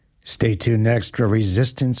Stay tuned next for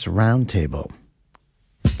Resistance Roundtable.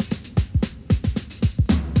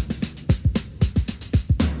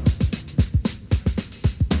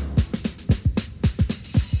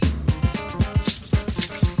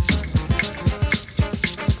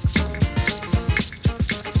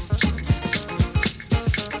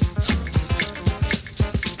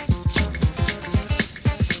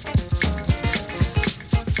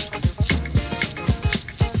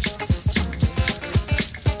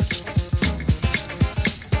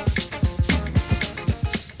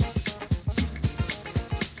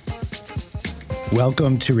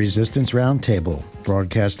 Welcome to Resistance Roundtable,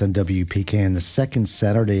 broadcast on WPKN the second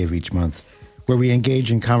Saturday of each month, where we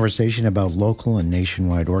engage in conversation about local and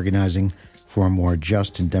nationwide organizing for a more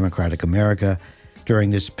just and democratic America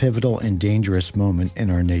during this pivotal and dangerous moment in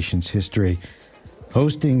our nation's history.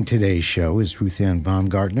 Hosting today's show is Ruth Ann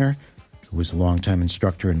Baumgartner, who was a longtime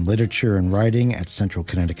instructor in literature and writing at Central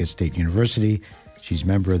Connecticut State University. She's a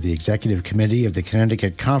member of the Executive Committee of the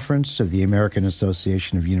Connecticut Conference of the American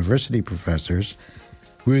Association of University Professors.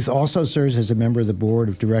 Ruth also serves as a member of the Board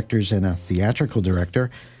of Directors and a theatrical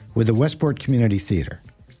director with the Westport Community Theater.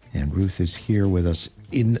 And Ruth is here with us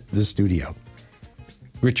in the studio.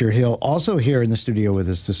 Richard Hill, also here in the studio with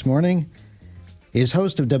us this morning, is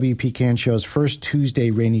host of WPKN Show's First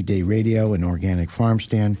Tuesday Rainy Day Radio and Organic Farm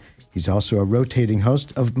Stand. He's also a rotating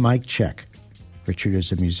host of Mic Check. Richard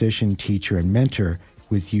is a musician, teacher, and mentor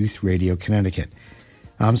with Youth Radio Connecticut.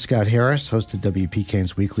 I'm Scott Harris, host of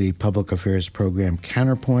WPKN's weekly public affairs program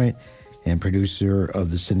Counterpoint and producer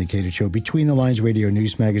of the syndicated show Between the Lines Radio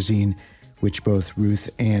News Magazine, which both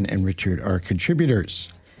Ruth Ann and Richard are contributors.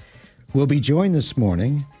 We'll be joined this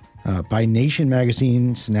morning by Nation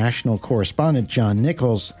Magazine's national correspondent John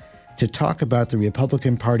Nichols to talk about the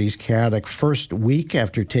Republican Party's chaotic first week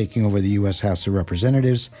after taking over the U.S. House of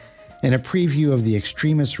Representatives, and a preview of the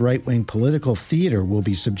extremist right-wing political theater we'll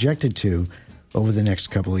be subjected to over the next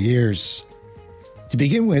couple of years. To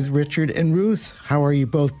begin with, Richard and Ruth, how are you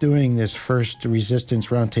both doing this first Resistance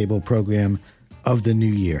Roundtable program of the new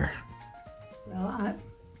year? Well,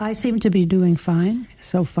 I seem to be doing fine.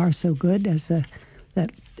 So far, so good, as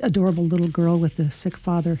that adorable little girl with the sick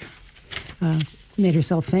father made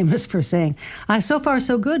herself famous for saying. So far,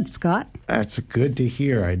 so good, Scott. That's good to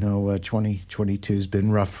hear. I know 2022 has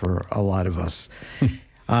been rough for a lot of us.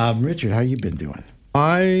 Richard, how you been doing?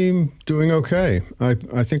 I'm doing okay. I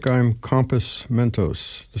think I'm compos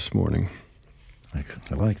mentis this morning. I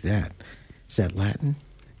like that. Is that Latin?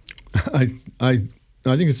 I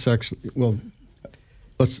think it's actually, well,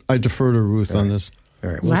 I defer to Ruth on this.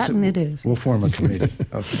 All right. Latin it is. We'll form a committee.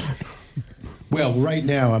 Okay. Well, right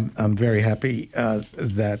now, I'm very happy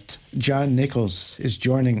that John Nichols is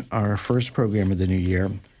joining our first program of the new year.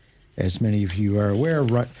 As many of you are aware,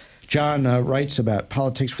 John writes about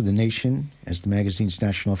politics for the nation as the magazine's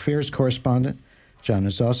national affairs correspondent. John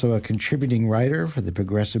is also a contributing writer for the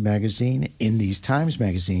Progressive magazine, In These Times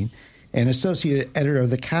magazine, and associate editor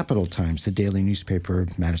of the Capital Times, the daily newspaper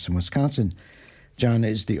of Madison, Wisconsin. John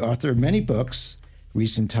is the author of many books.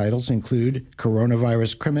 Recent titles include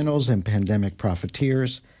Coronavirus Criminals and Pandemic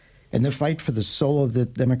Profiteers, and The Fight for the Soul of the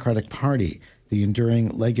Democratic Party, the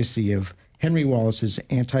enduring legacy of Henry Wallace's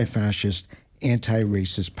anti-fascist,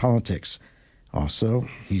 anti-racist politics. Also,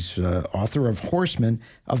 he's author of Horsemen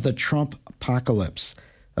of the Trump Apocalypse,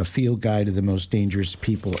 a field guide to the most dangerous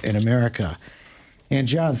people in America. And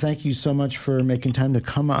John, thank you so much for making time to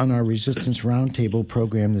come on our Resistance Roundtable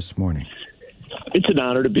program this morning. It's an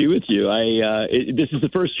honor to be with you. This is the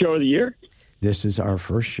first show of the year? This is our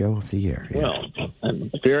first show of the year. Yeah. Well,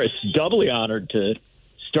 I'm doubly honored to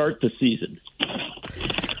start the season.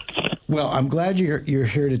 Well, I'm glad you're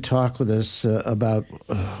here to talk with us about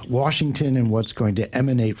Washington and what's going to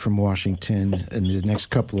emanate from Washington in the next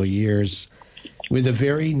couple of years. With a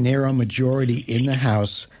very narrow majority in the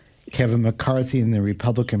House, Kevin McCarthy and the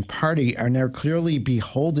Republican Party are now clearly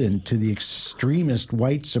beholden to the extremist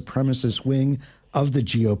white supremacist wing of the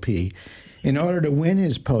GOP in order to win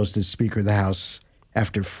his post as Speaker of the House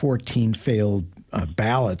after 14 failed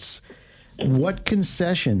ballots. What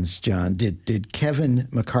concessions, John, did Kevin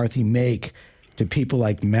McCarthy make to people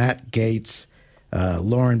like Matt Gaetz,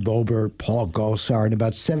 Lauren Boebert, Paul Gosar, and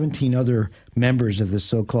about 17 other members of the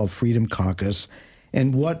so-called Freedom Caucus?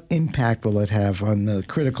 And what impact will it have on the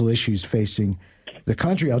critical issues facing the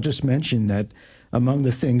country? I'll just mention that among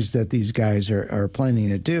the things that these guys are planning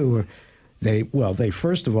to do, they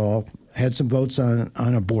first of all had some votes on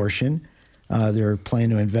abortion. They're planning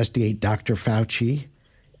to investigate Dr. Fauci.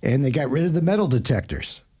 And they got rid of the metal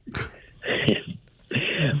detectors.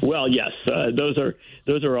 Well, yes, those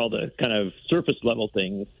are all the kind of surface level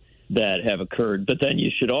things that have occurred. But then you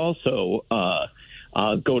should also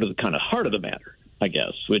go to the kind of heart of the matter, I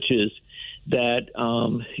guess, which is that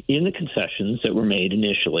in the concessions that were made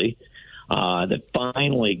initially, that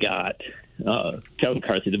finally got Kevin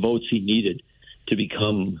McCarthy the votes he needed to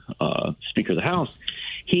become Speaker of the House,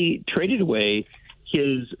 he traded away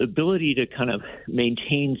his ability to kind of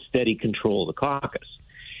maintain steady control of the caucus.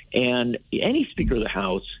 And any Speaker of the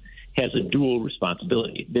House has a dual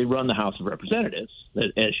responsibility. They run the House of Representatives,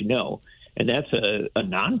 as you know, and that's a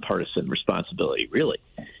nonpartisan responsibility, really.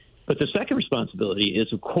 But the second responsibility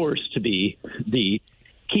is, of course, to be the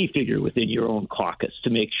key figure within your own caucus, to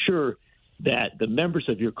make sure that the members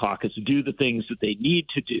of your caucus do the things that they need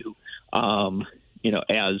to do,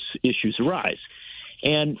 as issues arise.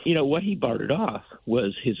 And, what he bartered off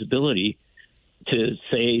was his ability to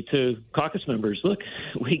say to caucus members, look,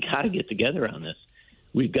 we got to get together on this.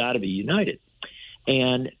 We've got to be united.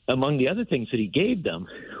 And among the other things that he gave them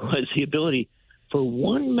was the ability for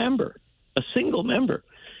one member, a single member,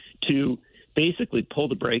 to basically pull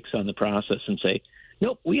the brakes on the process and say,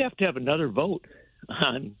 nope, we have to have another vote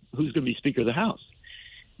on who's going to be Speaker of the House.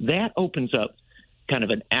 That opens up kind of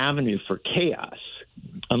an avenue for chaos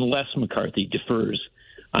unless McCarthy defers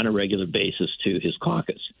on a regular basis to his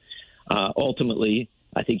caucus. Ultimately,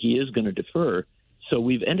 I think he is going to defer. So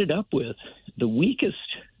we've ended up with the weakest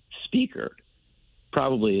speaker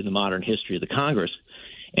probably in the modern history of the Congress.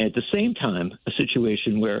 And at the same time, a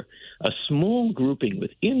situation where a small grouping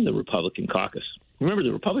within the Republican caucus, remember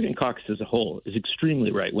the Republican caucus as a whole is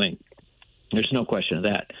extremely right-wing. There's no question of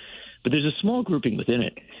that. But there's a small grouping within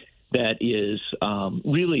it that is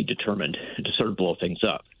really determined to sort of blow things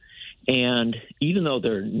up. And even though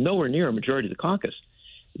they're nowhere near a majority of the caucus,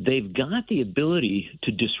 they've got the ability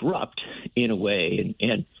to disrupt in a way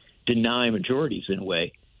and deny majorities in a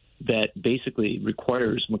way that basically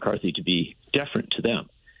requires McCarthy to be deferent to them.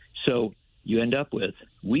 So you end up with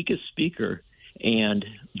weakest speaker and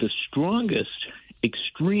the strongest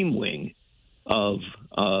extreme wing of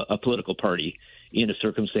a political party in a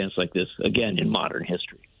circumstance like this, again, in modern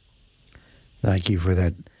history. Thank you for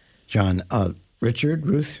that, John. Richard,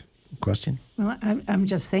 Ruth, question? Well, I'm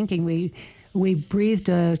just thinking we breathed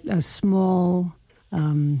a small,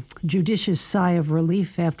 judicious sigh of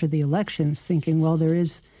relief after the elections, thinking, well, there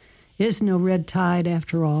is no red tide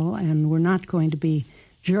after all, and we're not going to be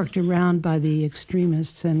jerked around by the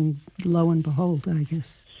extremists, and lo and behold, I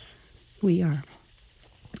guess we are.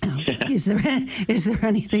 Is there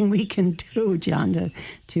anything we can do, John,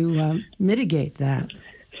 to mitigate that?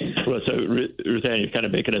 Well, so Ruth Ann, you're kind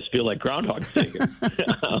of making us feel like Groundhog Day here,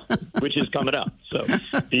 which is coming up. So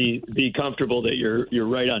be comfortable that you're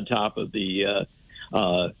right on top of the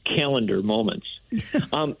calendar moments.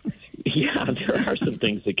 Yeah, there are some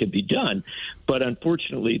things that can be done, but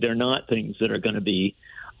unfortunately, they're not things that are going to be.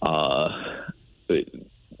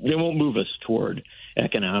 They won't move us toward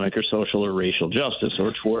economic or social or racial justice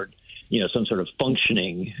or toward some sort of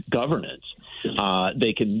functioning governance.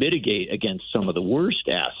 They can mitigate against some of the worst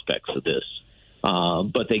aspects of this,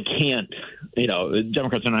 but they can't.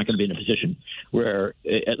 Democrats are not going to be in a position where,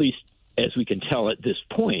 at least as we can tell at this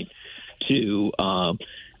point, to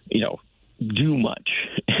do much.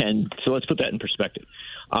 And so let's put that in perspective.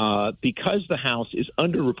 Because the House is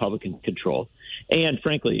under Republican control and,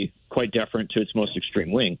 frankly, quite deferent to its most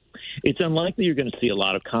extreme wing, it's unlikely you're going to see a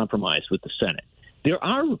lot of compromise with the Senate. There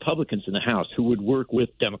are Republicans in the House who would work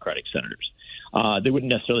with Democratic senators. They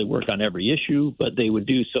wouldn't necessarily work on every issue, but they would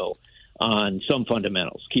do so on some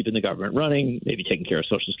fundamentals, keeping the government running, maybe taking care of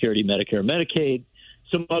Social Security, Medicare, Medicaid,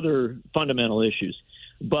 some other fundamental issues.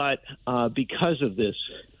 But because of this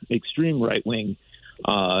extreme right-wing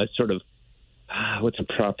sort of, what's a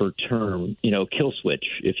proper term, kill switch,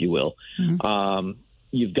 if you will,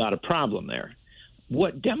 you've got a problem there.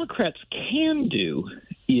 What Democrats can do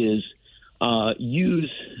is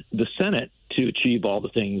use the Senate to achieve all the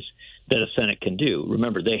things that a Senate can do.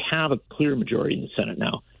 Remember, they have a clear majority in the Senate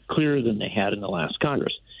now, clearer than they had in the last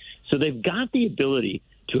Congress. So they've got the ability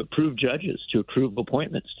to approve judges, to approve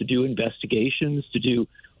appointments, to do investigations, to do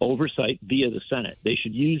oversight via the Senate. They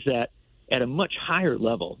should use that at a much higher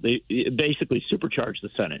level. They basically supercharge the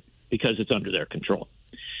Senate because it's under their control.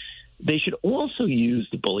 They should also use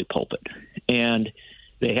the bully pulpit. And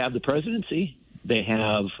they have the presidency. They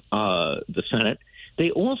have the Senate.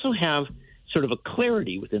 They also have sort of a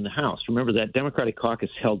clarity within the House. Remember that Democratic caucus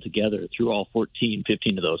held together through all 15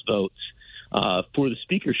 of those votes for the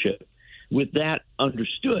speakership. With that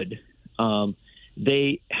understood,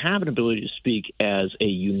 they have an ability to speak as a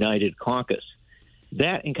united caucus.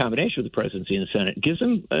 That, in combination with the presidency and the Senate, gives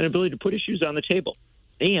them an ability to put issues on the table.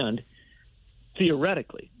 And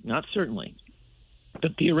theoretically, not certainly,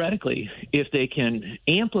 But theoretically, if they can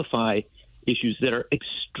amplify issues that are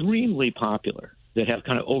extremely popular, that have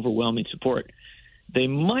kind of overwhelming support, they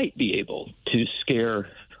might be able to scare,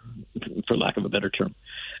 for lack of a better term,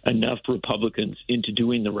 enough Republicans into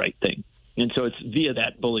doing the right thing. And so it's via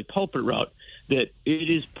that bully pulpit route that it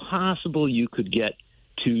is possible you could get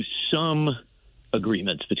to some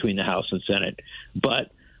agreements between the House and Senate.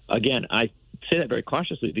 But again, I say that very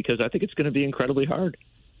cautiously because I think it's going to be incredibly hard.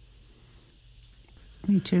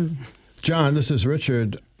 Me too. John, this is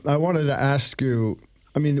Richard. I wanted to ask you,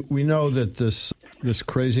 I mean, we know that this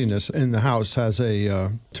craziness in the House has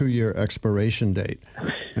a 2-year expiration date,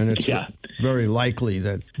 and it's very likely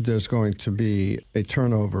that there's going to be a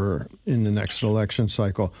turnover in the next election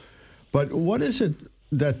cycle. But what is it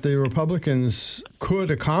that the Republicans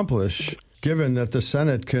could accomplish, given that the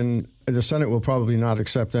Senate will probably not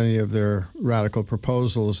accept any of their radical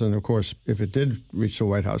proposals, and of course, if it did reach the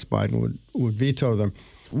White House, Biden would veto them.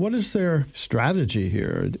 What is their strategy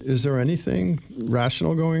here? Is there anything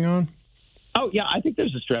rational going on? Oh, yeah, I think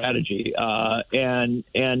there's a strategy.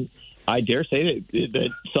 And I dare say that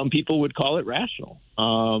some people would call it rational.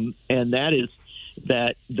 And that is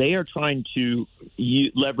that they are trying to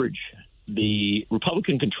leverage the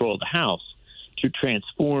Republican control of the House to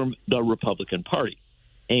transform the Republican Party.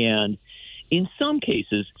 And in some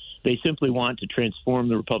cases, they simply want to transform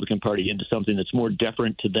the Republican Party into something that's more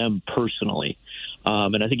deferent to them personally.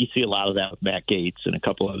 And I think you see a lot of that with Matt Gaetz and a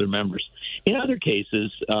couple other members. In other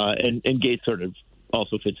cases, and Gaetz sort of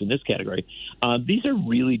also fits in this category, these are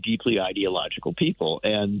really deeply ideological people,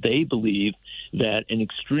 and they believe that an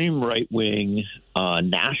extreme right-wing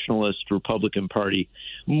nationalist Republican Party,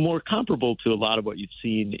 more comparable to a lot of what you've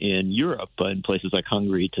seen in Europe in places like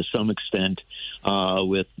Hungary to some extent,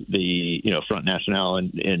 with the Front National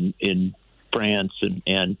in France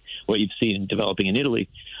and what you've seen developing in Italy,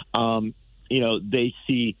 they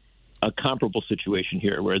see a comparable situation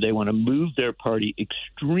here where they want to move their party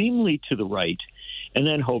extremely to the right and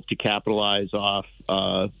then hope to capitalize off,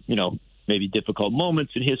 maybe difficult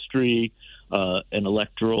moments in history, an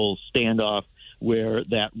electoral standoff where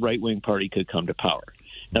that right-wing party could come to power.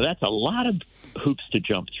 Now, that's a lot of hoops to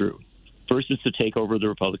jump through. First is to take over the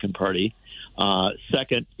Republican Party.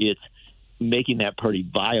 Second, it's making that party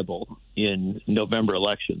viable in November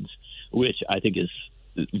elections, which I think is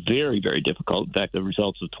very, very difficult. In fact, the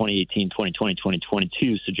results of 2018, 2020,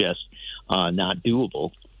 2022 suggest not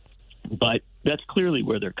doable. But that's clearly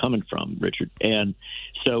where they're coming from, Richard. And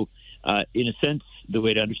so, in a sense, the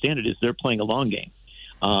way to understand it is they're playing a long game.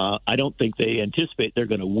 I don't think they anticipate they're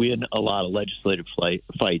going to win a lot of legislative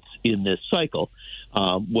fights in this cycle.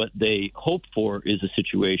 What they hope for is a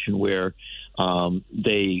situation where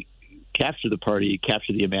they capture the party,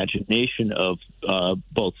 capture the imagination of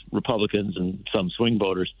both Republicans and some swing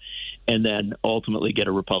voters, and then ultimately get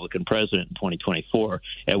a Republican president in 2024,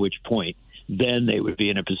 at which point then they would be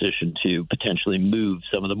in a position to potentially move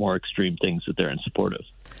some of the more extreme things that they're in support of.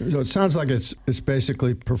 So it sounds like it's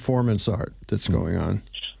basically performance art that's going on.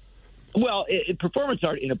 Well, performance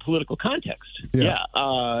art in a political context. Yeah.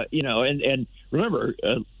 And remember,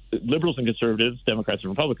 liberals and conservatives, Democrats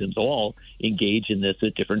and Republicans all engage in this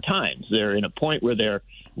at different times. They're in a point where they're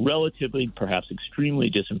relatively, perhaps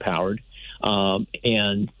extremely disempowered,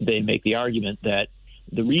 and they make the argument that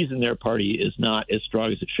the reason their party is not as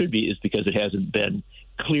strong as it should be is because it hasn't been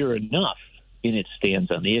clear enough in its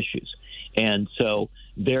stance on the issues. And so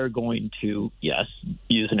they're going to, yes,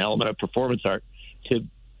 use an element of performance art to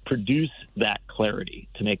produce that clarity,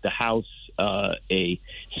 to make the House a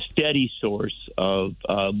steady source of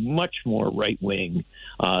much more right-wing,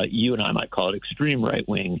 you and I might call it extreme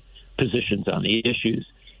right-wing positions on the issues.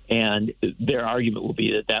 And their argument will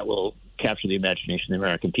be that will capture the imagination of the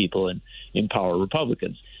American people and empower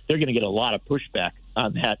Republicans. They're going to get a lot of pushback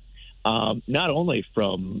on that, not only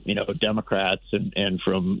from Democrats and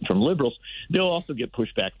from liberals. They'll also get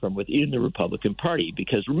pushback from within the Republican Party,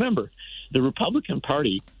 because remember, the Republican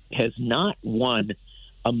Party has not won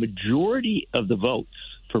a majority of the votes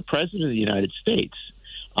for president of the United States,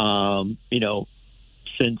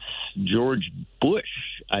 since George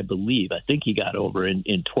Bush, I believe. I think he got over in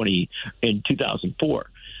 2004.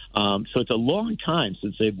 So it's a long time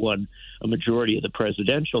since they've won a majority of the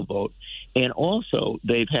presidential vote. And also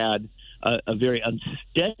they've had a very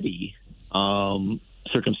unsteady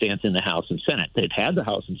circumstance in the House and Senate. They've had the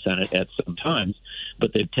House and Senate at some times,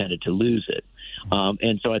 but they've tended to lose it.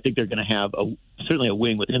 And so I think they're going to have certainly a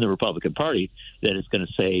wing within the Republican Party that is going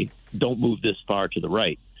to say, don't move this far to the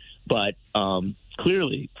right. But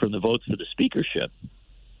clearly from the votes for the speakership,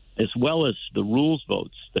 as well as the rules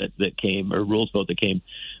votes that came, or rules vote that came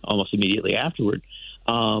almost immediately afterward,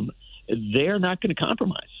 they're not going to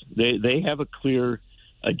compromise. They have a clear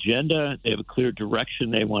agenda. They have a clear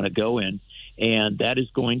direction they want to go in, and that is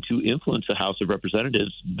going to influence the House of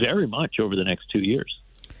Representatives very much over the next 2 years.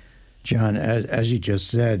 John, as you just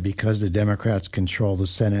said, because the Democrats control the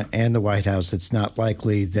Senate and the White House, it's not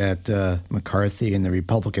likely that McCarthy and the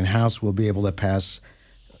Republican House will be able to pass,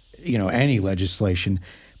 any legislation.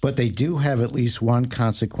 But they do have at least one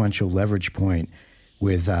consequential leverage point,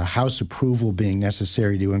 with House approval being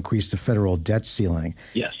necessary to increase the federal debt ceiling.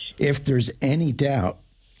 Yes. If there's any doubt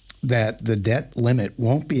that the debt limit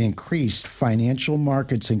won't be increased, financial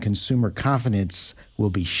markets and consumer confidence will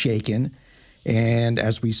be shaken. And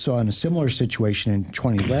as we saw in a similar situation in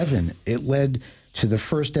 2011, it led to the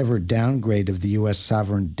first ever downgrade of the U.S.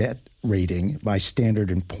 sovereign debt rating by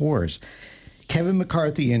Standard & Poor's. Kevin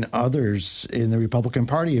McCarthy and others in the Republican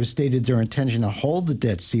Party have stated their intention to hold the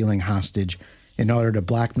debt ceiling hostage in order to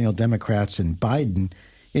blackmail Democrats and Biden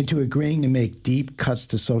into agreeing to make deep cuts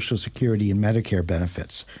to Social Security and Medicare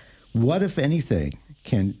benefits. What, if anything,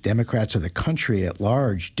 can Democrats or the country at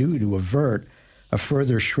large do to avert a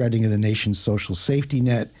further shredding of the nation's social safety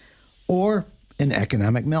net or an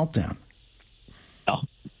economic meltdown? Well,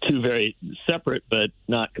 two very separate but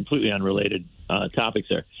not completely unrelated topics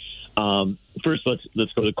there. First,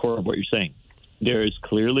 let's go to the core of what you're saying. There is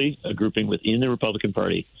clearly a grouping within the Republican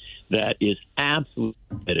Party that is absolutely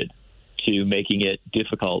committed to making it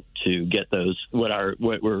difficult to get those what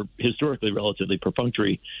were historically relatively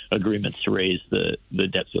perfunctory agreements to raise the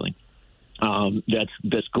debt ceiling.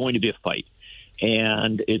 That's going to be a fight,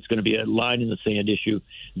 and it's going to be a line in the sand issue.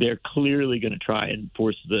 They're clearly going to try and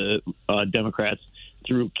force the Democrats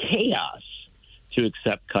through chaos to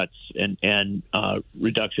accept cuts and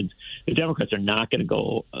reductions. The Democrats are not going to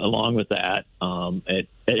go along with that at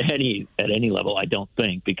any level, I don't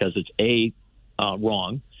think, because it's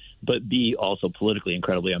wrong, but B, also politically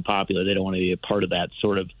incredibly unpopular. They don't want to be a part of that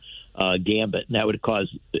sort of gambit, and that would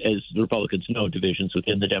cause, as the Republicans know, divisions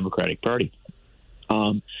within the Democratic Party.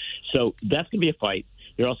 So that's going to be a fight.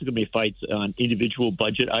 There are also going to be fights on individual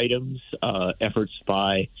budget items, efforts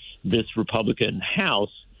by this Republican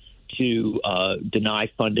House to deny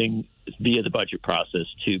funding via the budget process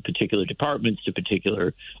to particular departments, to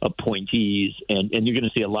particular appointees. And you're going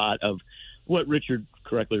to see a lot of what Richard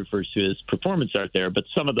correctly refers to as performance art there, but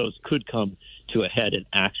some of those could come to a head and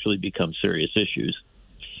actually become serious issues.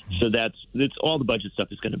 So that's all the budget stuff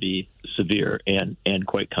is going to be severe and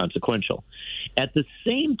quite consequential. At the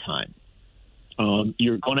same time,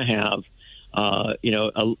 you're going to have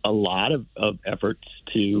a lot of efforts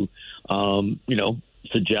to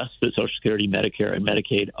suggest that Social Security, Medicare, and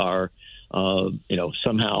Medicaid are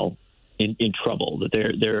somehow in trouble, that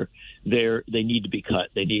they need to be cut.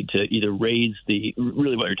 They need to either raise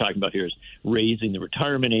really what you're talking about here is raising the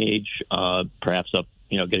retirement age, perhaps up,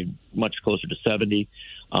 getting much closer to 70,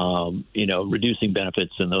 reducing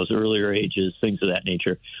benefits in those earlier ages, things of that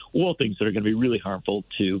nature, all things that are going to be really harmful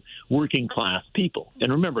to working class people.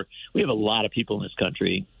 And remember, we have a lot of people in this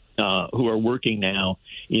country who are working now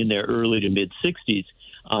in their early to mid 60s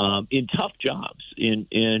in tough jobs, in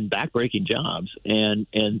backbreaking jobs,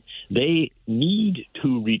 and they need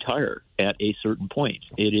to retire at a certain point.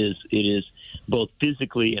 It is both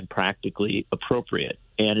physically and practically appropriate,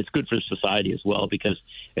 and it's good for society as well, because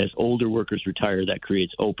as older workers retire, that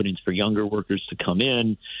creates openings for younger workers to come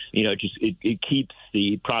in. It keeps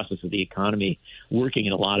the process of the economy working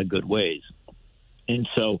in a lot of good ways. And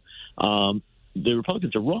so the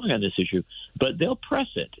Republicans are wrong on this issue, but they'll press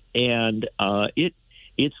it, and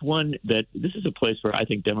it's one that this is a place where I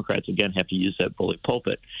think Democrats, again, have to use that bully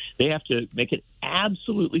pulpit. They have to make it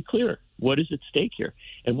absolutely clear what is at stake here.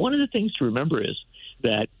 And one of the things to remember is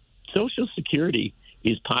that Social Security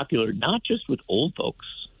is popular not just with old folks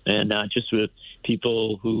and not just with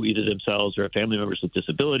people who either themselves or have family members with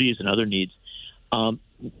disabilities and other needs.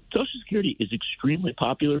 Social Security is extremely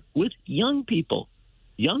popular with young people.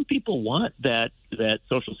 Young people want that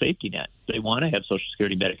social safety net. They want to have Social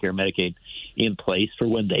Security, Medicare, Medicaid in place for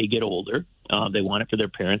when they get older. They want it for their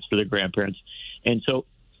parents, for their grandparents. And so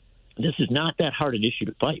this is not that hard an issue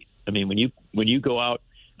to fight. I mean, when you go out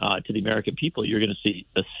to the American people, you're going to see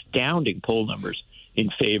astounding poll numbers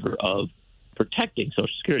in favor of protecting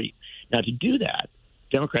Social Security. Now, to do that,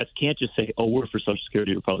 Democrats can't just say, oh, we're for Social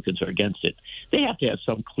Security, Republicans are against it. They have to have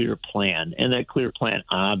some clear plan, and that clear plan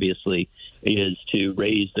obviously is to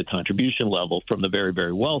raise the contribution level from the very,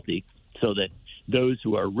 very wealthy so that those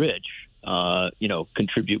who are rich,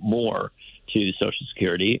 contribute more to Social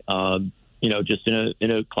Security, just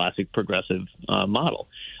in a classic progressive model.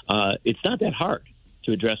 It's not that hard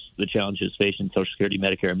to address the challenges facing Social Security,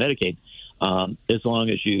 Medicare, and Medicaid, as long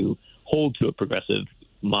as you hold to a progressive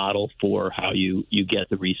model for how you get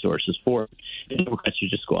the resources for it. And Democrats should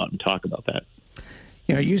just go out and talk about that.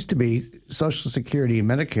 It used to be Social Security and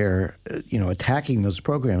Medicare, attacking those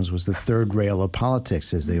programs was the third rail of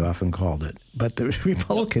politics, as they often called it. But the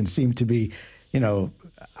Republicans seem to be,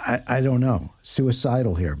 I don't know,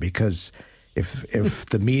 suicidal here, because if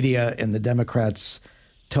the media and the Democrats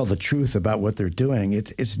tell the truth about what they're doing,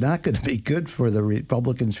 it's not going to be good for the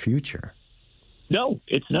Republicans' future. No,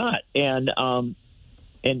 it's not. And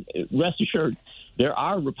rest assured, there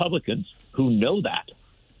are Republicans who know that.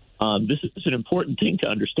 This is an important thing to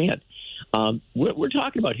understand. What we're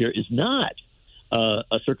talking about here is not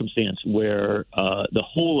a circumstance where the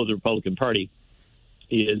whole of the Republican Party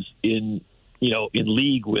is in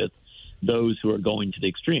league with those who are going to the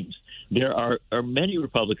extremes. There are many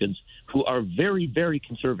Republicans who are very, very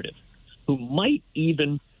conservative, who might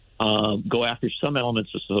even go after some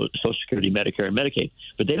elements of Social Security, Medicare, and Medicaid,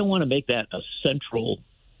 but they don't want to make that a central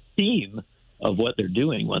theme of what they're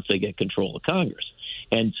doing once they get control of Congress.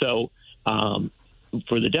 And so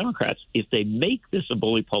for the Democrats, if they make this a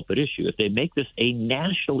bully pulpit issue, if they make this a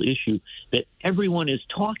national issue that everyone is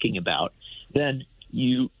talking about, then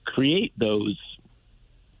you create those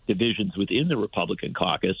divisions within the Republican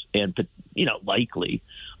caucus and, likely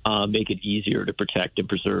make it easier to protect and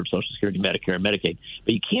preserve Social Security, Medicare, and Medicaid.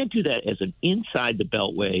 But you can't do that as an inside the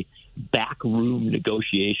Beltway, backroom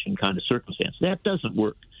negotiation kind of circumstance. That doesn't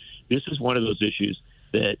work. This is one of those issues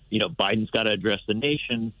that, Biden's got to address the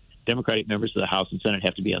nation. Democratic members of the House and Senate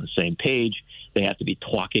have to be on the same page. They have to be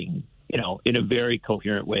talking, in a very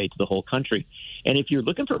coherent way to the whole country. And if you're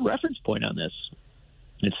looking for a reference point on this,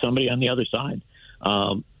 it's somebody on the other side.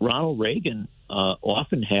 Ronald Reagan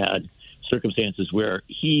often had circumstances where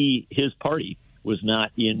his party was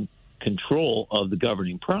not in control of the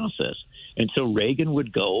governing process. And so Reagan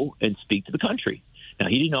would go and speak to the country. Now,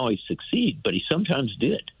 he didn't always succeed, but he sometimes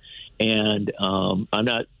did. And I'm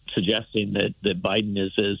not suggesting that Biden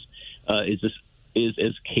is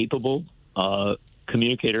as capable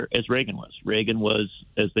communicator as Reagan was. Reagan was,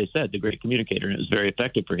 as they said, the great communicator, and it was very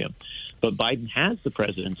effective for him. But Biden has the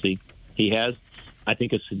presidency. He has, I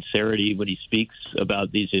think, a sincerity when he speaks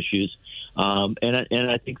about these issues. And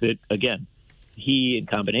I think that, again, he, in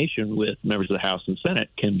combination with members of the House and Senate,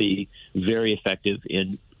 can be very effective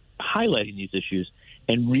in highlighting these issues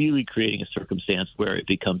and really creating a circumstance where it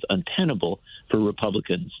becomes untenable for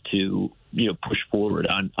Republicans to, push forward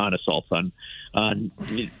on assaults on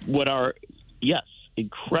what are, yes,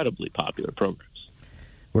 incredibly popular programs.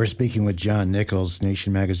 We're speaking with John Nichols,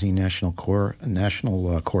 Nation Magazine national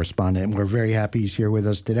correspondent, and we're very happy he's here with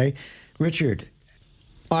us today. Richard.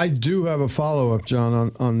 I do have a follow-up,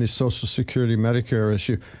 John, on the Social Security Medicare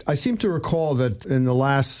issue. I seem to recall that in the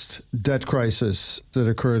last debt crisis that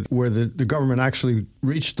occurred where the government actually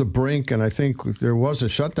reached the brink, and I think there was a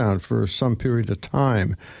shutdown for some period of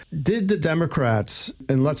time, did the Democrats,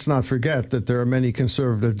 and let's not forget that there are many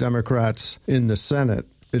conservative Democrats in the Senate,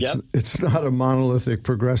 it's not a monolithic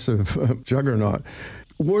progressive juggernaut.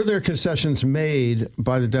 Were there concessions made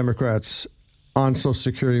by the Democrats on Social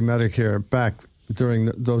Security Medicare back during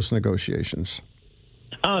those negotiations?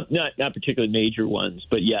 Not particularly major ones,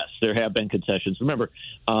 but yes, there have been concessions. Remember,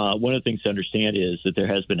 one of the things to understand is that there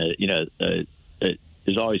has been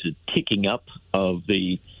there's always a ticking up of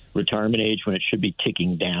the retirement age when it should be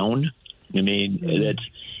ticking down. I mean, that's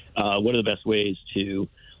one of the best ways to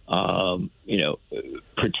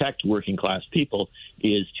protect working class people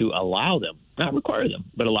is to allow them, not require them,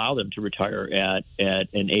 but allow them to retire at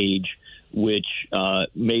an age which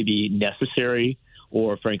may be necessary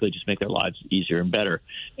or, frankly, just make their lives easier and better.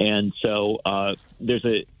 And so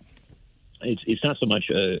it's not so much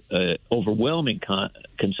a overwhelming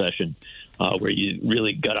concession where you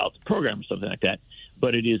really gut out the program or something like that,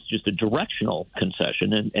 but it is just a directional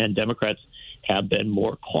concession. And Democrats have been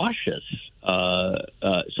more cautious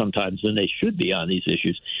sometimes than they should be on these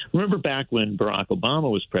issues. Remember back when Barack Obama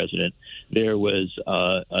was president, there was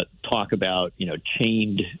a talk about,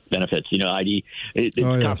 chained benefits, ID. It's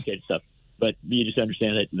complicated stuff. But you just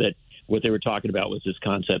understand that what they were talking about was this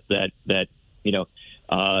concept that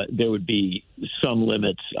there would be some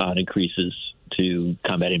limits on increases to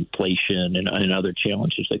combat inflation and other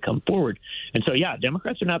challenges that come forward. And so,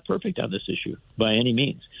 Democrats are not perfect on this issue by any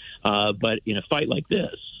means. But in a fight like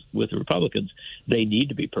this with the Republicans, they need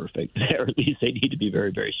to be perfect, or at least they need to be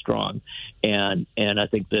very, very strong. And I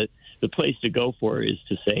think that the place to go for is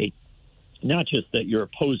to say not just that you're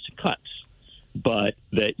opposed to cuts, but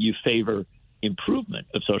that you favor improvement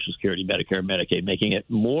of Social Security, Medicare, and Medicaid, making it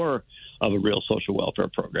more of a real social welfare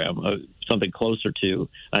program, something closer to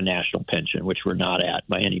a national pension, which we're not at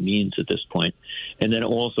by any means at this point. And then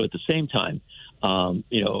also at the same time,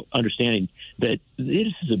 understanding that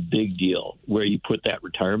this is a big deal where you put that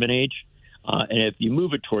retirement age. And if you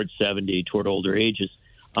move it towards 70, toward older ages,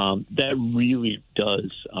 that really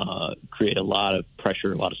does create a lot of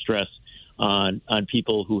pressure, a lot of stress on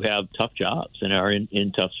people who have tough jobs and are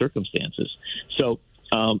in tough circumstances. So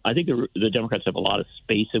I think the Democrats have a lot of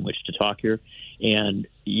space in which to talk here. And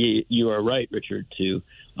you are right, Richard, to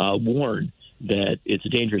warn that it's a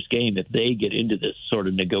dangerous game if they get into this sort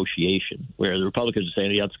of negotiation where the Republicans are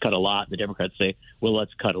saying, yeah, let's cut a lot, and the Democrats say, well,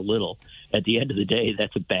 let's cut a little. At the end of the day,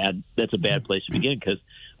 that's a bad place to begin, because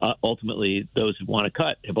ultimately those who want to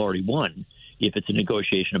cut have already won if it's a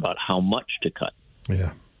negotiation about how much to cut.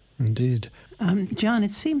 Yeah, indeed. John,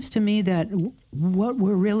 it seems to me that what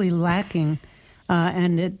we're really lacking,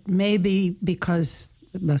 and it may be because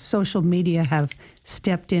the social media have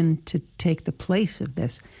stepped in to take the place of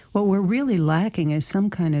this. What we're really lacking is some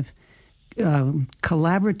kind of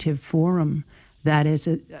collaborative forum that is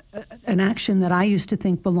an action that I used to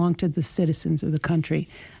think belonged to the citizens of the country,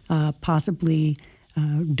 possibly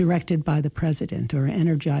directed by the president or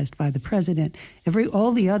energized by the president.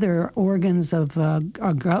 All the other organs of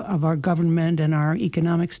our government and our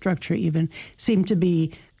economic structure even seem to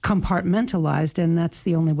be compartmentalized, and that's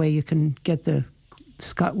the only way you can get the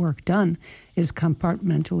Scott work done is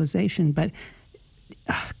compartmentalization. But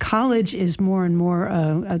college is more and more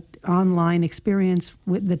an online experience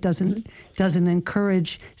that doesn't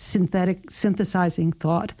encourage synthesizing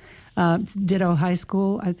thought. Ditto high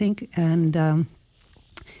school, I think, and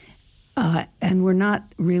we're not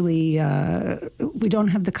really we don't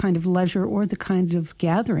have the kind of leisure or the kind of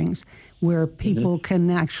gatherings where people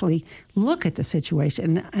can actually look at the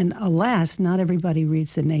situation. And alas, not everybody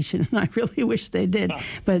reads The Nation, and I really wish they did,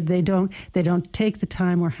 but they don't take the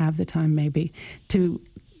time or have the time maybe to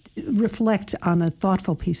reflect on a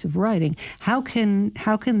thoughtful piece of writing. How can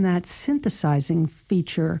that synthesizing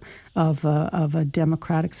feature of a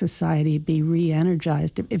democratic society be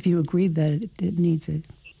re-energized if you agree that it needs it?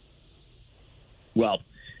 Well,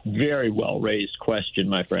 very well-raised question,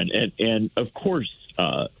 my friend. And of course,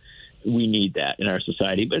 we need that in our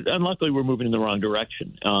society. But unluckily, we're moving in the wrong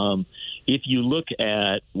direction. If you look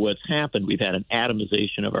at what's happened, we've had an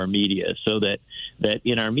atomization of our media, so that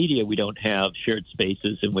in our media, we don't have shared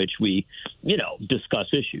spaces in which we, discuss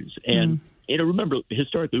issues. And remember,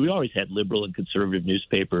 historically, we always had liberal and conservative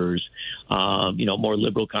newspapers, more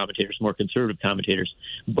liberal commentators, more conservative commentators.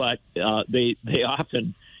 But they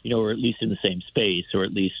often, or at least in the same space, or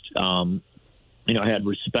at least, had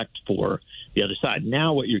respect for the other side.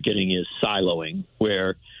 Now what you're getting is siloing,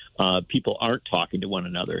 where people aren't talking to one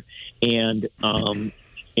another. And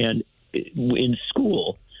in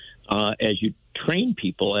school, as you train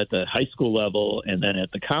people at the high school level and then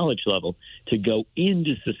at the college level to go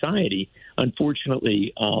into society,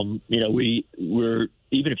 unfortunately, we're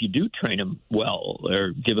even if you do train them well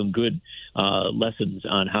or give them good lessons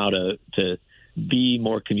on how to be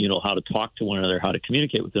more communal, how to talk to one another, how to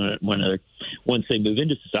communicate with one another. Once they move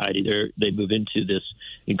into society, they move into this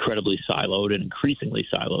incredibly siloed and increasingly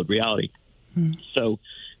siloed reality. So,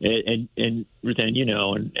 and Ruth Ann,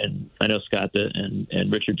 and I know Scott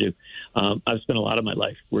and Richard do. I've spent a lot of my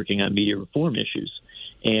life working on media reform issues.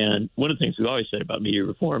 And one of the things we've always said about media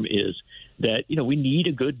reform is that, we need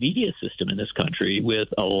a good media system in this country with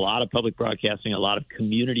a lot of public broadcasting, a lot of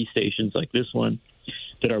community stations like this one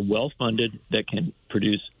that are well-funded, that can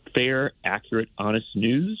produce fair, accurate, honest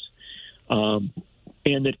news,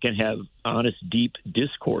 and that can have honest, deep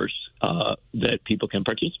discourse that people can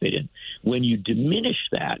participate in. When you diminish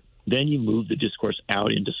that, then you move the discourse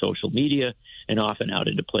out into social media and often out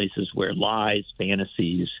into places where lies,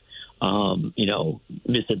 fantasies,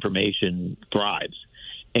 misinformation thrives.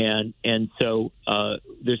 And so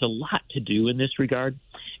there's a lot to do in this regard,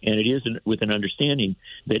 and it is with an understanding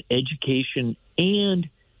that education and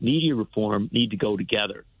media reform need to go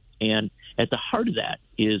together. And at the heart of that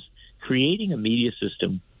is creating a media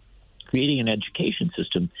system, creating an education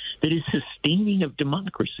system that is sustaining of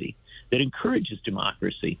democracy, that encourages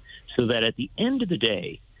democracy, so that at the end of the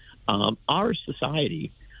day, our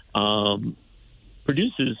society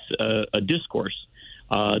produces a discourse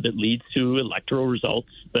that leads to electoral results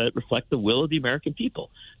that reflect the will of the American people,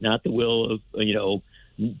 not the will of,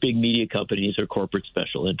 big media companies or corporate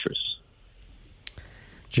special interests.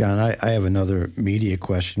 John, I have another media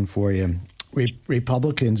question for you.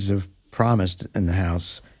 Republicans have promised in the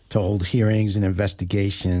House to hold hearings and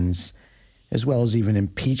investigations, as well as even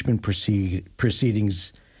impeachment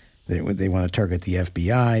proceedings. They want to target the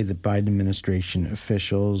FBI, the Biden administration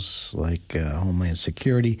officials like Homeland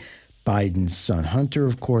Security. Biden's son Hunter,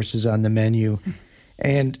 of course, is on the menu.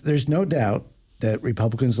 And there's no doubt that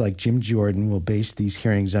Republicans like Jim Jordan will base these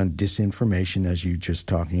hearings on disinformation, as you just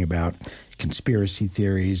talking about, conspiracy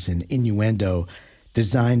theories and innuendo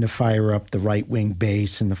designed to fire up the right-wing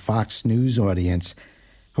base and the Fox News audience.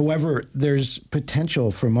 However, there's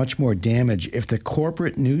potential for much more damage if the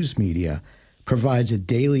corporate news media provides a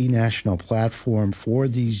daily national platform for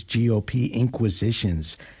these GOP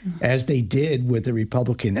inquisitions, as they did with the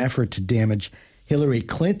Republican effort to damage Hillary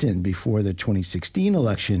Clinton before the 2016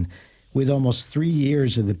 election with almost 3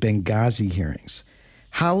 years of the Benghazi hearings.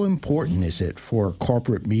 How important is it for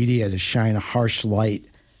corporate media to shine a harsh light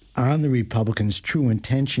on the Republicans' true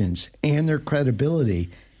intentions and their credibility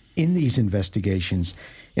in these investigations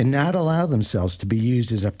and not allow themselves to be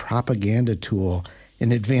used as a propaganda tool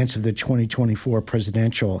in advance of the 2024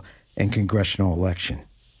 presidential and congressional election?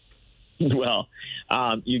 Well,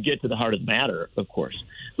 you get to the heart of the matter, of course.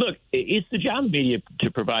 Look, it's the job of media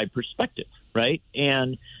to provide perspective, right?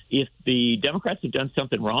 And if the Democrats have done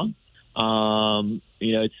something wrong,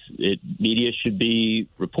 media should be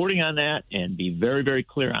reporting on that and be very, very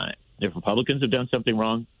clear on it. If Republicans have done something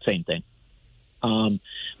wrong, same thing.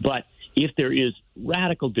 But if there is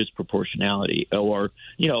radical disproportionality or,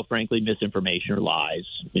 frankly, misinformation or lies,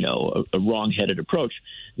 a wrong-headed approach,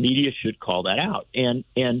 media should call that out.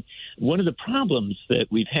 And one of the problems that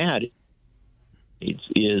we've had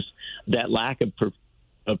is that lack of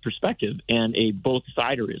perspective and a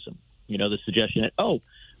both-siderism, the suggestion that,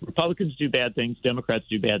 Republicans do bad things, Democrats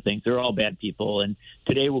do bad things, they're all bad people, and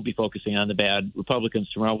today we'll be focusing on the bad Republicans,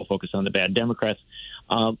 tomorrow we'll focus on the bad Democrats,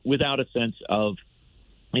 without a sense of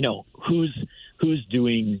who's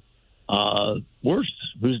doing worse,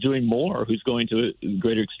 who's doing more, who's going to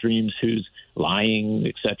greater extremes, who's lying,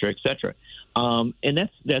 et cetera, et cetera. And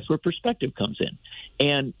that's where perspective comes in.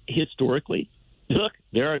 And historically, look,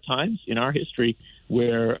 there are times in our history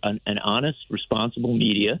where an honest, responsible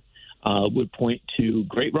media would point to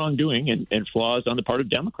great wrongdoing and flaws on the part of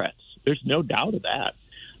Democrats. There's no doubt of that.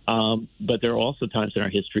 But there are also times in our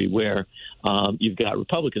history where you've got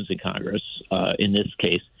Republicans in Congress, in this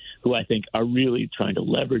case, who I think are really trying to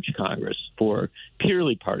leverage Congress for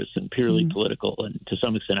purely partisan, purely political, and to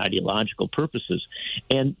some extent ideological purposes.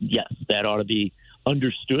 And yes, that ought to be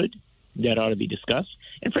understood. That ought to be discussed.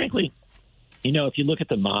 And frankly, if you look at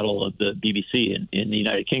the model of the BBC in the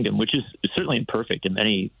United Kingdom, which is certainly imperfect, and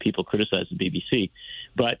many people criticize the BBC,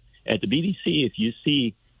 but at the BBC, if you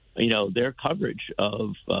see their coverage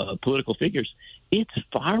of political figures, it's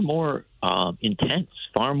far more intense,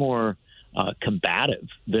 far more combative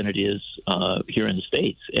than it is here in the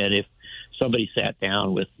States. And if somebody sat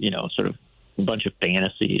down with, sort of a bunch of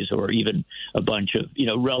fantasies or even a bunch of,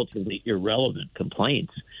 relatively irrelevant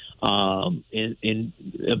complaints, in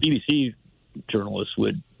a BBC journalist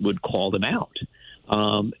would call them out.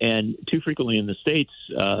 And too frequently in the States,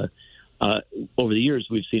 over the years,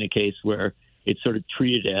 we've seen a case where it's sort of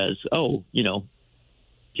treated as,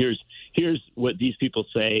 here's what these people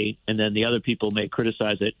say, and then the other people may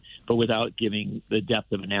criticize it, but without giving the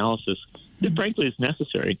depth of analysis that frankly is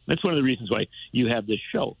necessary. That's one of the reasons why you have this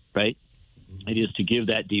show, right? It is to give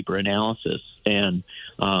that deeper analysis, and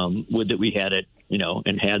would that we had it,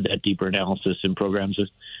 and had that deeper analysis in programs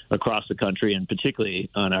across the country, and particularly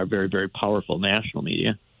on our very, very powerful national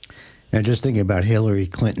media. And just thinking about Hillary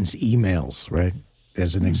Clinton's emails, right,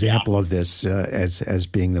 as an example of this, as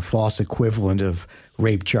being the false equivalent of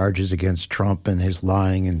rape charges against Trump and his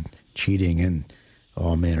lying and cheating and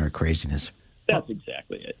all manner of craziness. That's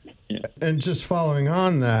exactly it. Yeah. And just following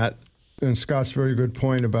on that, and Scott's very good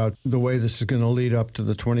point about the way this is going to lead up to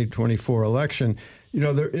the 2024 election,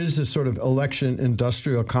 there is this sort of election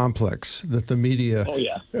industrial complex that the media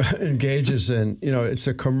engages in. It's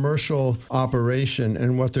a commercial operation.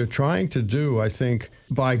 And what they're trying to do, I think,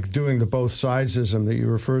 by doing the both sidesism that you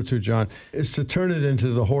referred to, John, is to turn it into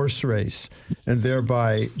the horse race and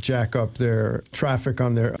thereby jack up their traffic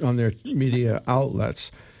on their media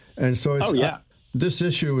outlets. And so it's this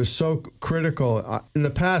issue is so critical. In the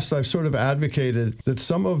past, I've sort of advocated that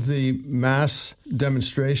some of the mass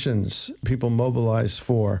demonstrations people mobilize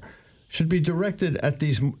for should be directed at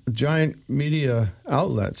these giant media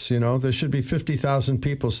outlets. There should be 50,000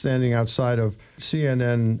 people standing outside of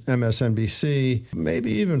CNN, MSNBC,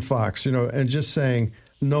 maybe even Fox, and just saying,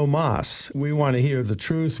 no mas. We want to hear the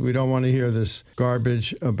truth. We don't want to hear this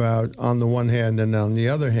garbage about on the one hand and on the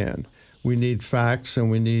other hand. We need facts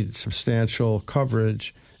and we need substantial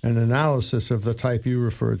coverage and analysis of the type you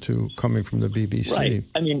referred to coming from the BBC. Right.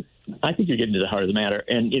 I mean, I think you're getting to the heart of the matter.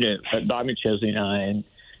 And, Bob McChesney and I and,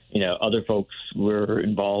 other folks were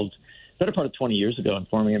involved better part of 20 years ago in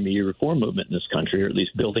forming a media reform movement in this country, or at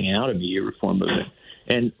least building out a media reform movement.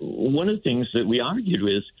 And one of the things that we argued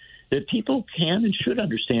is that people can and should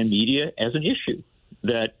understand media as an issue,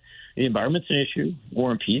 that the environment's an issue,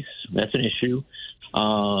 war and peace, that's an issue,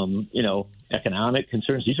 economic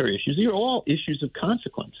concerns, these are issues. These are all issues of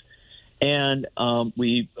consequence. And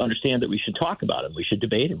we understand that we should talk about them, we should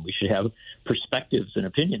debate them, we should have perspectives and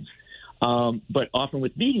opinions. But often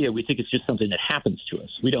with media, we think it's just something that happens to us.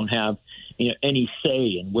 We don't have any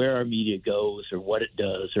say in where our media goes or what it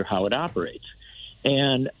does or how it operates.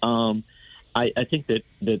 And I think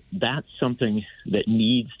that's something that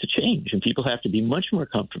needs to change, and people have to be much more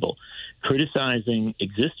comfortable criticizing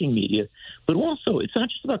existing media. But also, it's not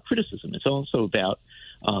just about criticism. It's also about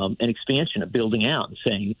an expansion of building out and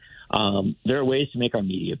saying there are ways to make our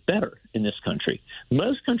media better in this country.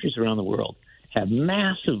 Most countries around the world have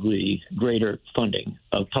massively greater funding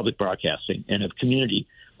of public broadcasting and of community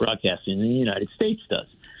broadcasting than the United States does.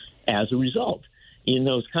 As a result, in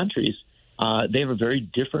those countries, they have a very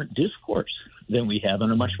different discourse than we have,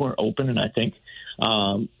 and a much more open and I think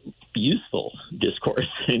useful discourse,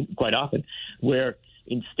 quite often, where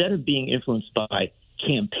instead of being influenced by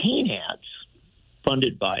campaign ads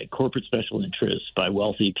funded by corporate special interests, by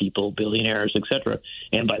wealthy people, billionaires, et cetera,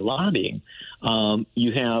 and by lobbying,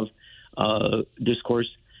 you have discourse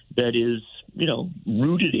that is,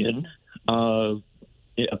 rooted in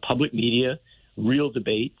a public media, real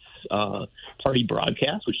debates, party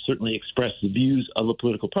broadcasts, which certainly express the views of a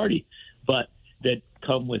political party, but that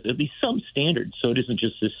come with at least some standards. So it isn't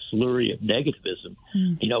just this slurry of negativism,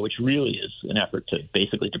 which really is an effort to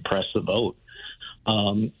basically depress the vote.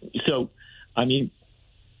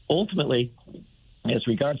 Ultimately, as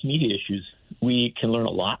regards media issues, we can learn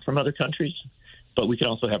a lot from other countries, but we can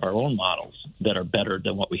also have our own models that are better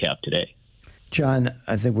than what we have today. John,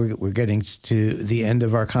 I think we're getting to the end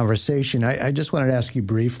of our conversation. I just wanted to ask you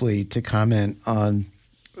briefly to comment on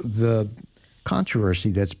the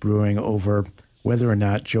controversy that's brewing over whether or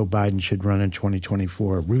not Joe Biden should run in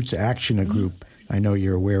 2024. Roots Action, a group I know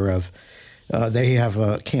you're aware of, they have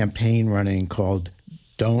a campaign running called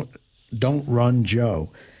Don't Run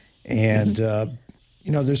Joe. And,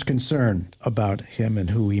 there's concern about him and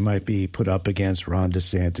who he might be put up against, Ron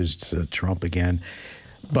DeSantis, Trump again.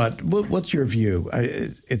 But what's your view?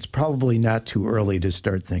 It's probably not too early to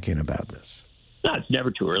start thinking about this. No, it's never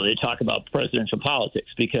too early to talk about presidential politics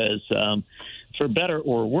because, for better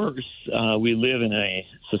or worse, we live in a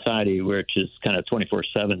society which is kind of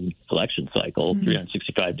 24/7 election cycle,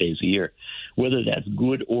 365 days a year. Whether that's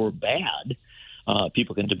good or bad,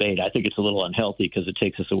 people can debate. I think it's a little unhealthy because it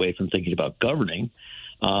takes us away from thinking about governing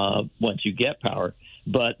once you get power.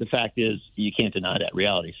 But the fact is, you can't deny that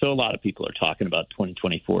reality. So a lot of people are talking about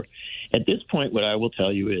 2024. At this point, what I will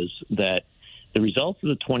tell you is that the results of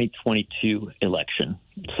the 2022 election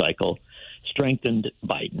cycle strengthened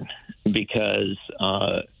Biden because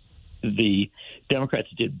the Democrats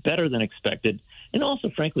did better than expected. And also,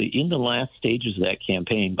 frankly, in the last stages of that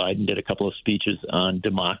campaign, Biden did a couple of speeches on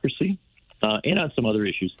democracy and on some other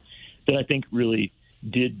issues that I think really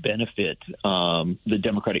did benefit the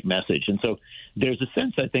Democratic message. And so there's a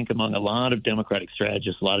sense, I think, among a lot of Democratic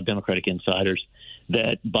strategists, a lot of Democratic insiders,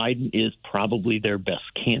 that Biden is probably their best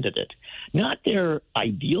candidate. Not their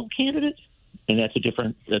ideal candidate, and that's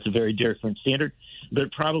a very different standard,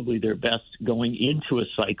 but probably their best going into a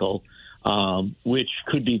cycle which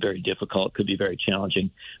could be very difficult, could be very challenging.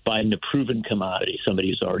 Biden, a proven commodity, somebody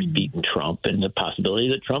who's already beaten Trump, and the possibility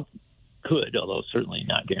that Trump could, although certainly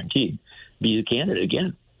not guaranteed, be the candidate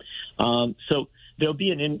again. So there'll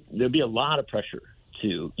be a lot of pressure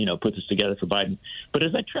to put this together for Biden. But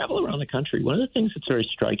as I travel around the country, one of the things that's very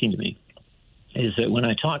striking to me is that when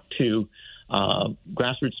I talk to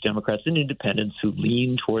grassroots Democrats and independents who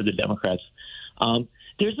lean toward the Democrats,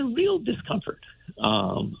 there's a real discomfort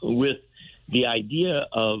with the idea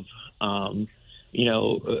of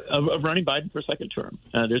running Biden for a second term.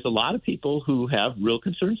 There's a lot of people who have real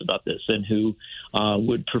concerns about this and who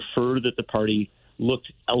would prefer that the party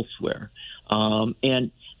looked elsewhere.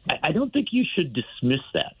 And I don't think you should dismiss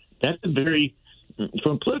that. That's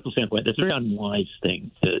from a political standpoint, that's a very unwise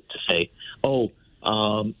thing to say,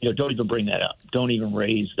 don't even bring that up. Don't even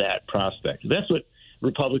raise that prospect. That's what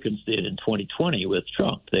Republicans did in 2020 with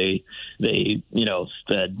Trump. They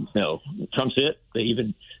said, no, Trump's it. They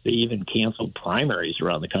even canceled primaries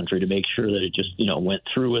around the country to make sure that it just, went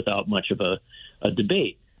through without much of a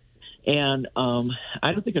debate. And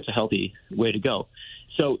I don't think it's a healthy way to go.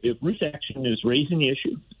 So if Roots Action is raising the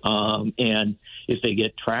issue, and if they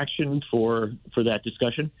get traction for that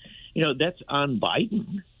discussion, that's on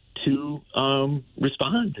Biden to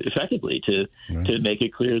respond effectively to make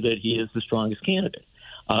it clear that he is the strongest candidate.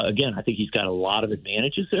 Again, I think he's got a lot of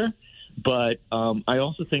advantages there, but I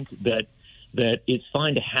also think that that it's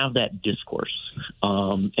fine to have that discourse,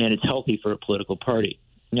 and it's healthy for a political party.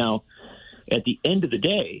 Now, at the end of the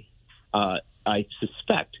day, I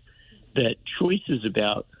suspect that choices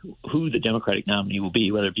about who the Democratic nominee will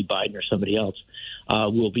be, whether it be Biden or somebody else,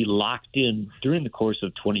 will be locked in during the course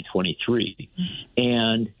of 2023.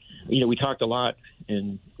 And, we talked a lot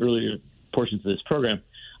in earlier portions of this program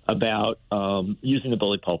about using the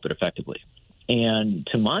bully pulpit effectively. And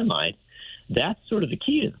to my mind, that's sort of the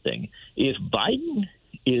key to the thing. If Biden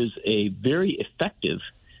is a very effective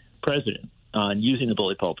president on using the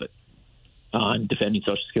bully pulpit, on defending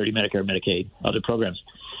Social Security, Medicare, Medicaid, other programs,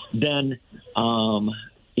 then,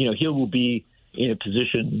 he will be in a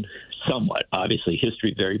position somewhat, obviously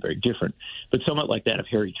history very, very different, but somewhat like that of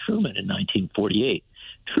Harry Truman in 1948.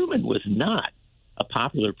 Truman was not a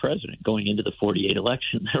popular president going into the 48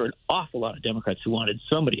 election. There were an awful lot of Democrats who wanted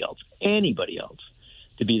somebody else, anybody else,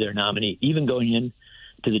 to be their nominee. Even going in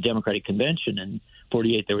to the Democratic Convention in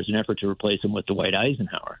 48, there was an effort to replace him with Dwight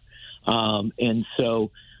Eisenhower. And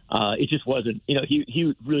so it just wasn't,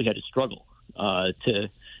 he really had to struggle to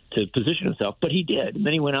position himself, but he did. And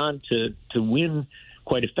then he went on to win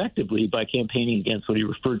quite effectively by campaigning against what he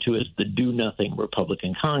referred to as the do-nothing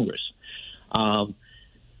Republican Congress.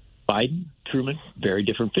 Biden, Truman, very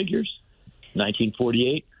different figures.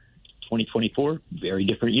 1948, 2024, very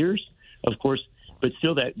different years, of course, but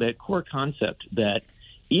still that core concept that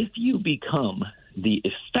if you become the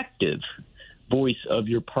effective voice of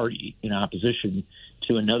your party in opposition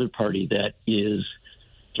to another party that is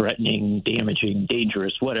threatening, damaging,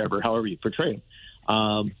 dangerous, whatever, however you portray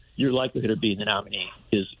them, your likelihood of being the nominee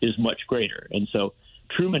is much greater. And so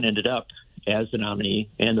Truman ended up as the nominee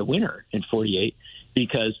and the winner in 48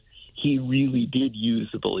 because he really did use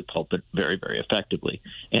the bully pulpit very, very effectively.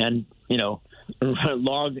 And, a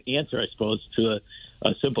long answer, I suppose, to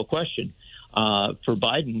a simple question. For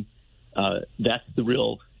Biden, that's the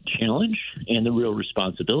real challenge and the real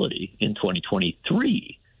responsibility in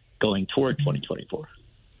 2023 going toward 2024.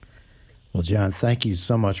 Well, John, thank you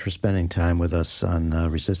so much for spending time with us on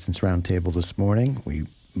Resistance Roundtable this morning. We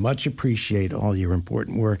much appreciate all your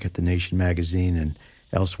important work at The Nation magazine and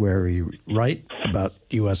elsewhere you write about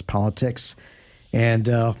U.S. politics. And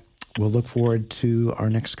we'll look forward to our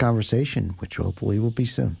next conversation, which hopefully will be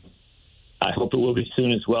soon. I hope it will be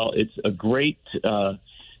soon as well. It's a great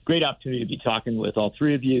opportunity to be talking with all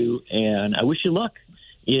three of you, and I wish you luck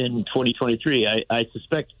in 2023. I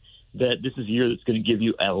suspect that this is a year that's going to give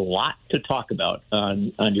you a lot to talk about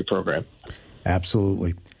on your program.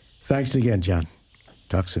 Absolutely. Thanks again, John.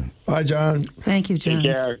 Talk soon. Bye, John. Thank you, John. Take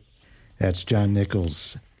care. That's John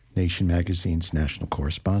Nichols, Nation magazine's national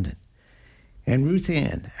correspondent. And Ruth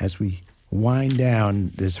Ann, as we wind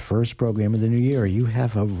down this first program of the new year, you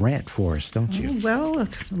have a rant for us, don't you? Well,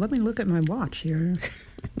 let me look at my watch here.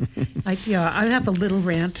 I have a little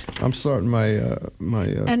rant. I'm starting my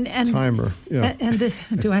timer. Yeah.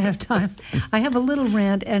 Do I have time? I have a little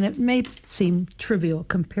rant, and it may seem trivial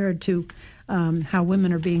compared to how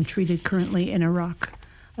women are being treated currently in Iraq,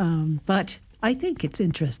 but I think it's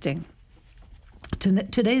interesting.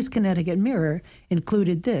 Today's Connecticut Mirror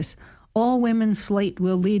included this: all women slate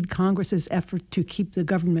will lead Congress's effort to keep the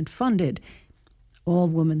government funded. All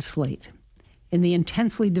women slate. In the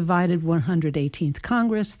intensely divided 118th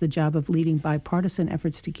Congress, the job of leading bipartisan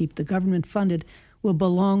efforts to keep the government funded will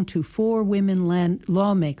belong to 4 women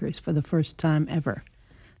lawmakers for the first time ever.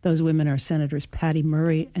 Those women are Senators Patty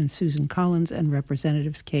Murray and Susan Collins and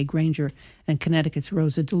Representatives Kay Granger and Connecticut's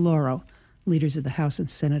Rosa DeLauro, leaders of the House and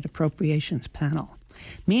Senate Appropriations Panel.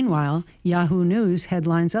 Meanwhile, Yahoo News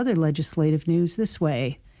headlines other legislative news this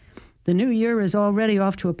way: the new year is already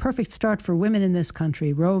off to a perfect start for women in this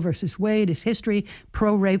country. Roe versus Wade is history.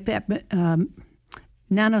 Pro-rape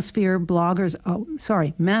manosphere bloggers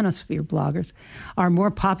are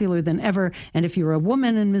more popular than ever. And if you're a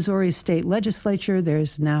woman in Missouri's state legislature,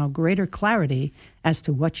 there's now greater clarity as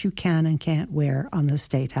to what you can and can't wear on the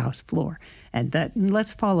state house floor. And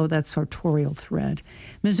let's follow that sartorial thread.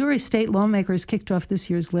 Missouri state lawmakers kicked off this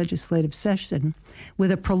year's legislative session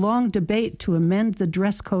with a prolonged debate to amend the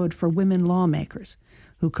dress code for women lawmakers,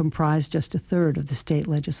 who comprise just a third of the state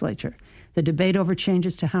legislature. The debate over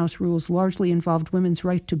changes to House rules largely involved women's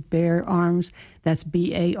right to bear arms. That's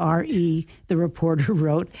B-A-R-E, the reporter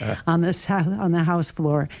wrote on the House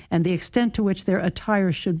floor, and the extent to which their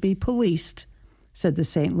attire should be policed, said the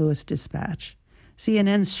St. Louis Dispatch.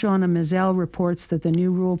 CNN's Shauna Mizell reports that the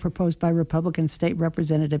new rule proposed by Republican State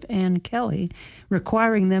Representative Ann Kelly,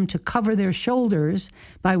 requiring them to cover their shoulders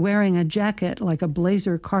by wearing a jacket like a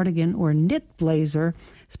blazer, cardigan, or knit blazer,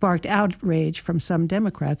 sparked outrage from some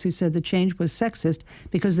Democrats who said the change was sexist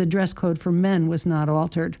because the dress code for men was not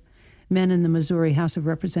altered. Men in the Missouri House of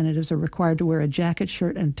Representatives are required to wear a jacket,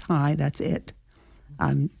 shirt, and tie. That's it.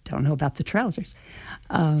 I don't know about the trousers.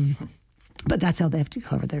 But that's how they have to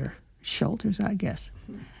cover their shoulders, I guess.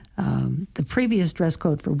 The previous dress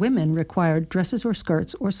code for women required dresses or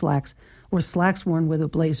skirts or slacks worn with a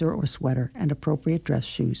blazer or sweater and appropriate dress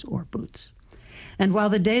shoes or boots. And while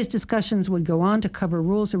the day's discussions would go on to cover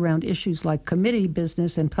rules around issues like committee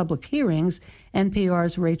business and public hearings,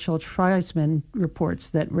 NPR's Rachel Treisman reports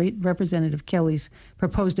that Representative Kelly's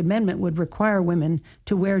proposed amendment would require women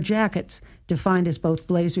to wear jackets, defined as both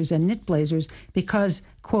blazers and knit blazers, because,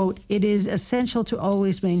 quote, it is essential to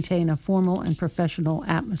always maintain a formal and professional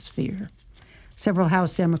atmosphere. Several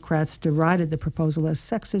House Democrats derided the proposal as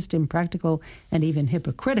sexist, impractical, and even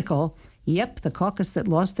hypocritical. Yep, the caucus that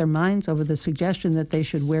lost their minds over the suggestion that they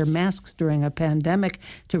should wear masks during a pandemic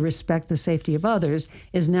to respect the safety of others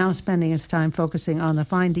is now spending its time focusing on the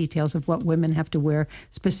fine details of what women have to wear,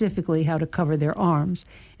 specifically how to cover their arms.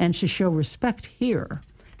 And to show respect here,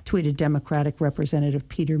 tweeted Democratic Representative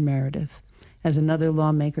Peter Meredith. As another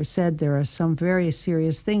lawmaker said, there are some very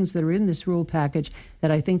serious things that are in this rule package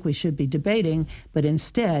that I think we should be debating, but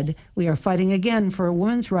instead we are fighting again for a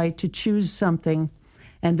woman's right to choose something,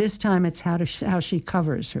 and this time it's how she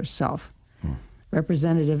covers herself.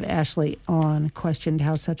 Representative Ashley Ahn questioned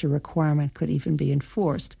how such a requirement could even be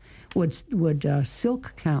enforced. Would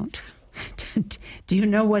silk count? Do you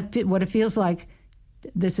know what it feels like?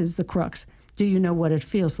 This is the crux. Do you know what it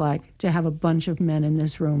feels like to have a bunch of men in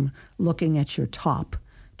this room looking at your top,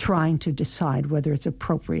 trying to decide whether it's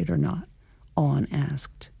appropriate or not? Ahn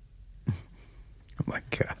asked. Oh, my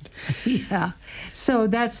God. Yeah. So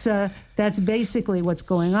that's basically what's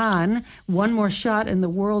going on. One more shot in the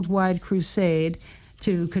worldwide crusade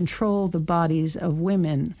to control the bodies of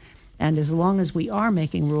women. And as long as we are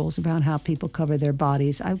making rules about how people cover their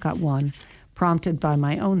bodies, I've got one, prompted by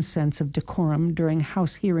my own sense of decorum during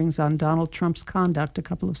House hearings on Donald Trump's conduct a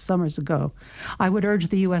couple of summers ago. I would urge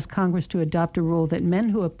the U.S. Congress to adopt a rule that men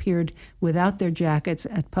who appeared without their jackets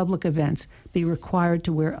at public events be required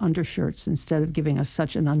to wear undershirts instead of giving us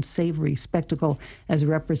such an unsavory spectacle as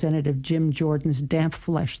Representative Jim Jordan's damp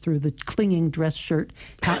flesh through the clinging dress shirt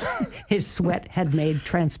his sweat had made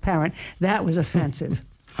transparent. That was offensive.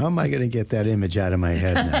 How am I going to get that image out of my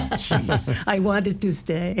head now? Jeez. I want it to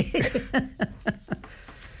stay.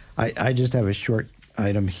 I just have a short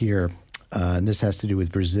item here, and this has to do with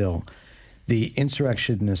Brazil. The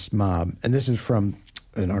insurrectionist mob, and this is from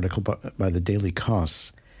an article by the Daily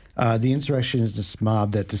Kos, the insurrectionist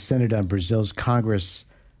mob that descended on Brazil's Congress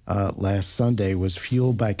last Sunday was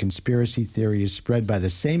fueled by conspiracy theories spread by the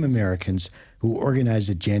same Americans who organized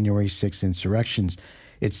the January 6th insurrections.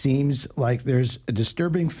 It seems like there's a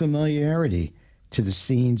disturbing familiarity to the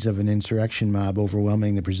scenes of an insurrection mob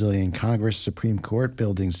overwhelming the Brazilian Congress Supreme Court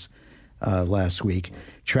buildings last week,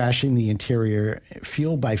 trashing the interior,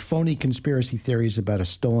 fueled by phony conspiracy theories about a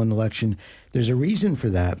stolen election. There's a reason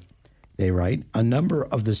for that, they write. A number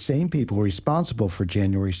of the same people responsible for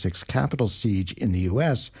January 6th Capitol siege in the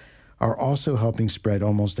U.S. are also helping spread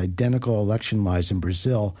almost identical election lies in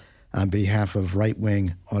Brazil on behalf of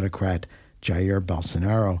right-wing autocrat Jair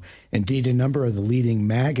Bolsonaro. Indeed, a number of the leading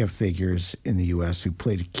MAGA figures in the U.S. who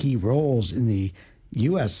played key roles in the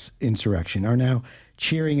U.S. insurrection are now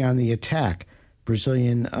cheering on the attack.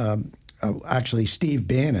 Brazilian, Steve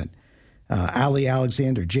Bannon, Ali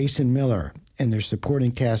Alexander, Jason Miller, and their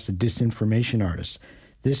supporting cast of disinformation artists.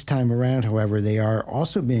 This time around, however, they are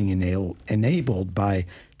also being enabled by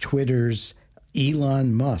Twitter's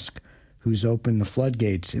Elon Musk, who's opened the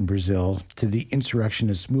floodgates in Brazil to the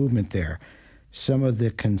insurrectionist movement there. Some of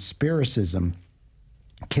the conspiracism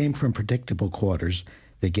came from predictable quarters,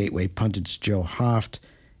 the Gateway pundits Joe Hoft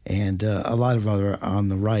and a lot of other on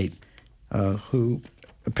the right who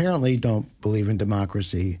apparently don't believe in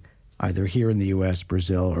democracy either here in the U.S.,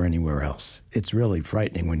 Brazil, or anywhere else. It's really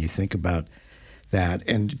frightening when you think about that.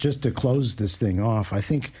 And just to close this thing off, I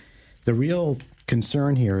think the real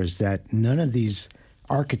concern here is that none of these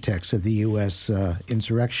architects of the U.S.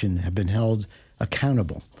 Insurrection have been held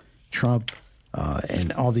accountable. Trump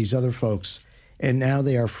and all these other folks. And now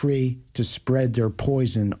they are free to spread their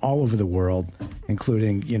poison all over the world,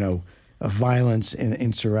 including, violence and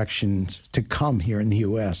insurrections to come here in the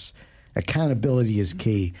U.S. Accountability is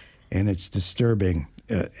key, and it's disturbing,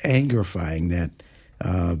 angerifying that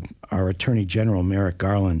our Attorney General, Merrick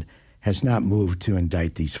Garland, has not moved to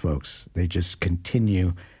indict these folks. They just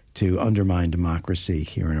continue to undermine democracy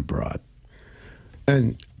here and abroad.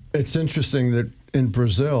 And it's interesting that in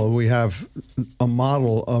Brazil, we have a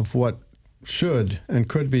model of what should and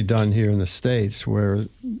could be done here in the States, where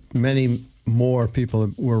many more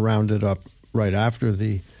people were rounded up right after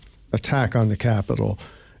the attack on the Capitol.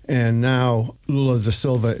 And now Lula da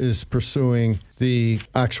Silva is pursuing the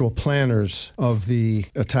actual planners of the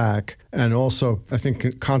attack and also, I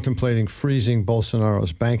think, contemplating freezing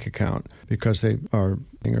Bolsonaro's bank account because they are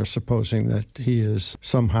supposing that he is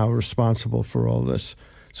somehow responsible for all this.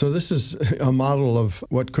 So this is a model of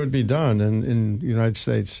what could be done in the United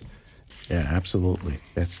States. Yeah, absolutely.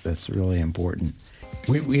 That's really important.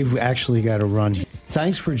 We've actually got to run.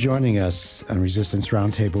 Thanks for joining us on Resistance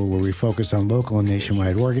Roundtable, where we focus on local and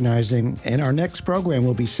nationwide organizing. And our next program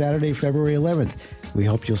will be Saturday, February 11th. We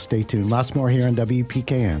hope you'll stay tuned. Lots more here on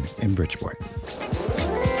WPKN in Bridgeport.